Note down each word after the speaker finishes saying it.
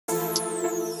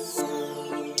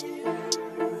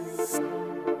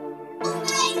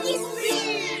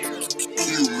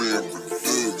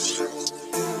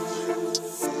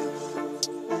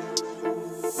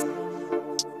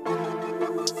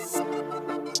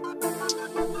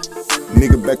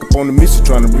Nigga back up on the mission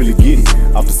trying to really get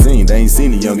it. Off the scene, they ain't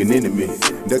seen a youngin' in a minute.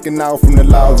 Ducking out from the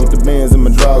laws with the bands in my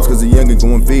drawers, cause the youngin'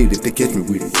 going fed if they catch me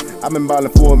with it. I've been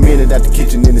ballin' for a minute at the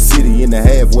kitchen in the city, in the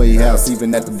halfway house,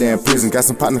 even at the damn prison. Got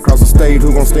some partners across the state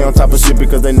who gon' stay on top of shit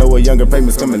because they know a younger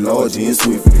payment's coming large and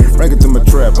swift. Bring it to my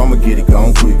trap, I'ma get it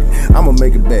gone quick. I'ma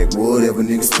make it back, whatever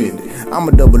nigga spend it. I'ma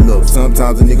double up,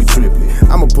 sometimes a nigga trip it.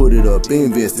 I'ma put it up,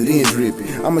 invest it, then drip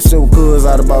it. I'ma show cuz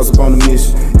how the boss up on the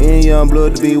mission. In young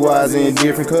blood to be wise and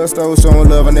different. Cuz stole showing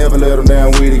love, I never let them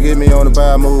down with it. Get me on the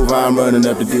PowerMove, I'm running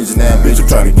up the digits now, bitch. I'm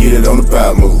trying to get it on the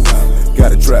PowerMove.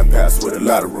 Got a trap house with a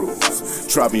lot of rules.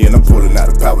 Try me and I'm pulling out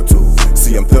a power tool.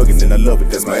 See, I'm thuggin' and I love it,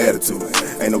 that's my attitude.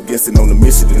 Ain't no guessing on the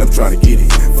mission and I'm trying to get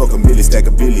it. Fuck a million, stack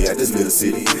a billy at this little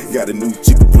city. Got a new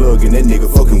chick to plug and that nigga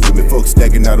fucking with me. Fuck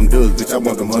stacking out them duds, bitch, I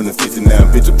want them 150 now.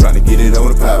 Bitch, I'm trying to get it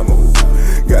on the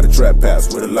PowerMove. Got a trap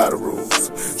house with a lot of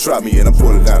rules. Try me and I'm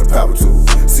pulling out a power tool.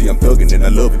 See, I'm thuggin' and I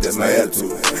love it, that's my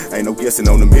attitude. Ain't no guessing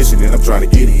on the mission and I'm trying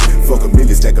to get it. Fuck a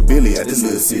million, stack a billy at this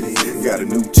little city. Got a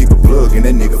new cheaper plug and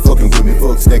that nigga fucking with me.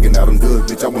 Fuck stacking out them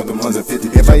duds, bitch, I want them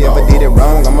 150. If I ever did it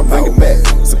wrong, I'ma bring it back.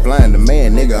 Supplying the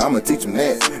man, nigga, I'ma teach him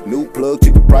that. New plug,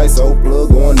 cheaper price, old plug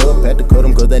going up. Had to cut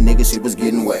him cause that nigga shit was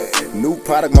getting whack. New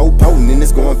product, more potent and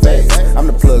it's going fast. I'm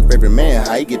the plug favorite man,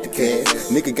 how he get the cash?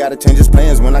 Nigga gotta change his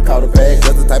plans when I call the pack.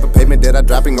 That's the type of payment that I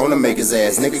drop ain't gonna make his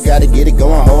ass. Nigga gotta get it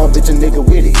going hard, bitch, a nigga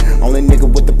with it. Only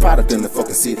nigga with the product in the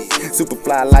fucking city. Super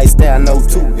fly lifestyle, no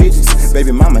two bitches.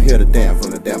 Baby mama held it down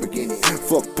from the damn beginning.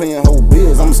 Fuck paying whole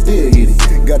bills, I'ma still hit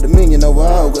it. Got the million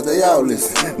overall, cause they all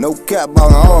listen. No cap,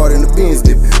 ballin' hard in the Benz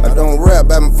dip. I don't rap,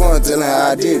 having fun telling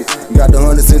how I did it. Got the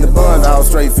hundreds in the buns, all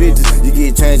straight 50s. You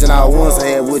get changing all once,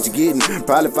 I had what you getting.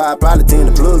 Probably 5, probably 10,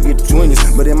 the plug get the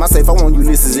 20s. But in my safe, I want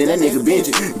Ulysses and that nigga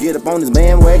Benji. Get up on this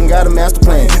bandwagon, got a master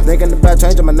plan. Thinking about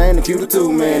changing my name to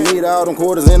Q2, man. Need all them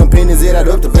quarters and them pennies, it out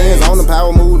up the bands. On the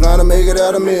PowerMove, trying to make it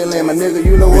out of million. My nigga,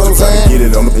 you know what I'm saying? Get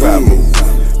it on the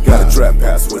PowerMove. Got a trap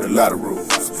house with a lot of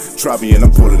rules. Try me and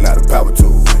I'm pulling out a power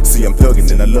tool. See, I'm thuggin'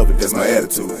 and I love it, that's my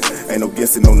attitude. Ain't no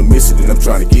guessing on the mission and I'm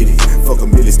trying to get it. Fuck a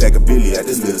million, stack a billy at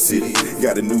this little city.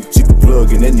 Got a new cheaper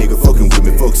plug and that nigga fucking with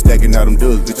me. Fuck stacking out them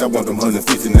duds, bitch, I want them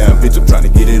 150 now. Bitch, I'm trying to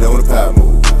get it on the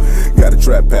PowerMove. Got a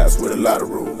trap house with a lot of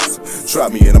rules. Try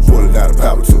me and I'm pulling out a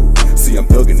power tool. See, I'm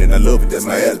thuggin' and I love it, that's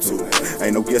my attitude.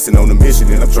 Ain't no guessing on the mission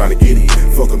and I'm trying to get it.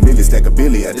 Fuck a million, stack a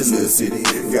billy at this little city.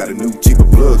 Got a new cheaper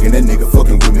plug and that nigga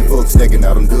fucking with me. Fuck stacking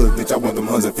out them duds, bitch, I want them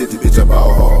 150, bitch, I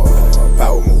ball hard.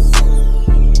 PowerMove.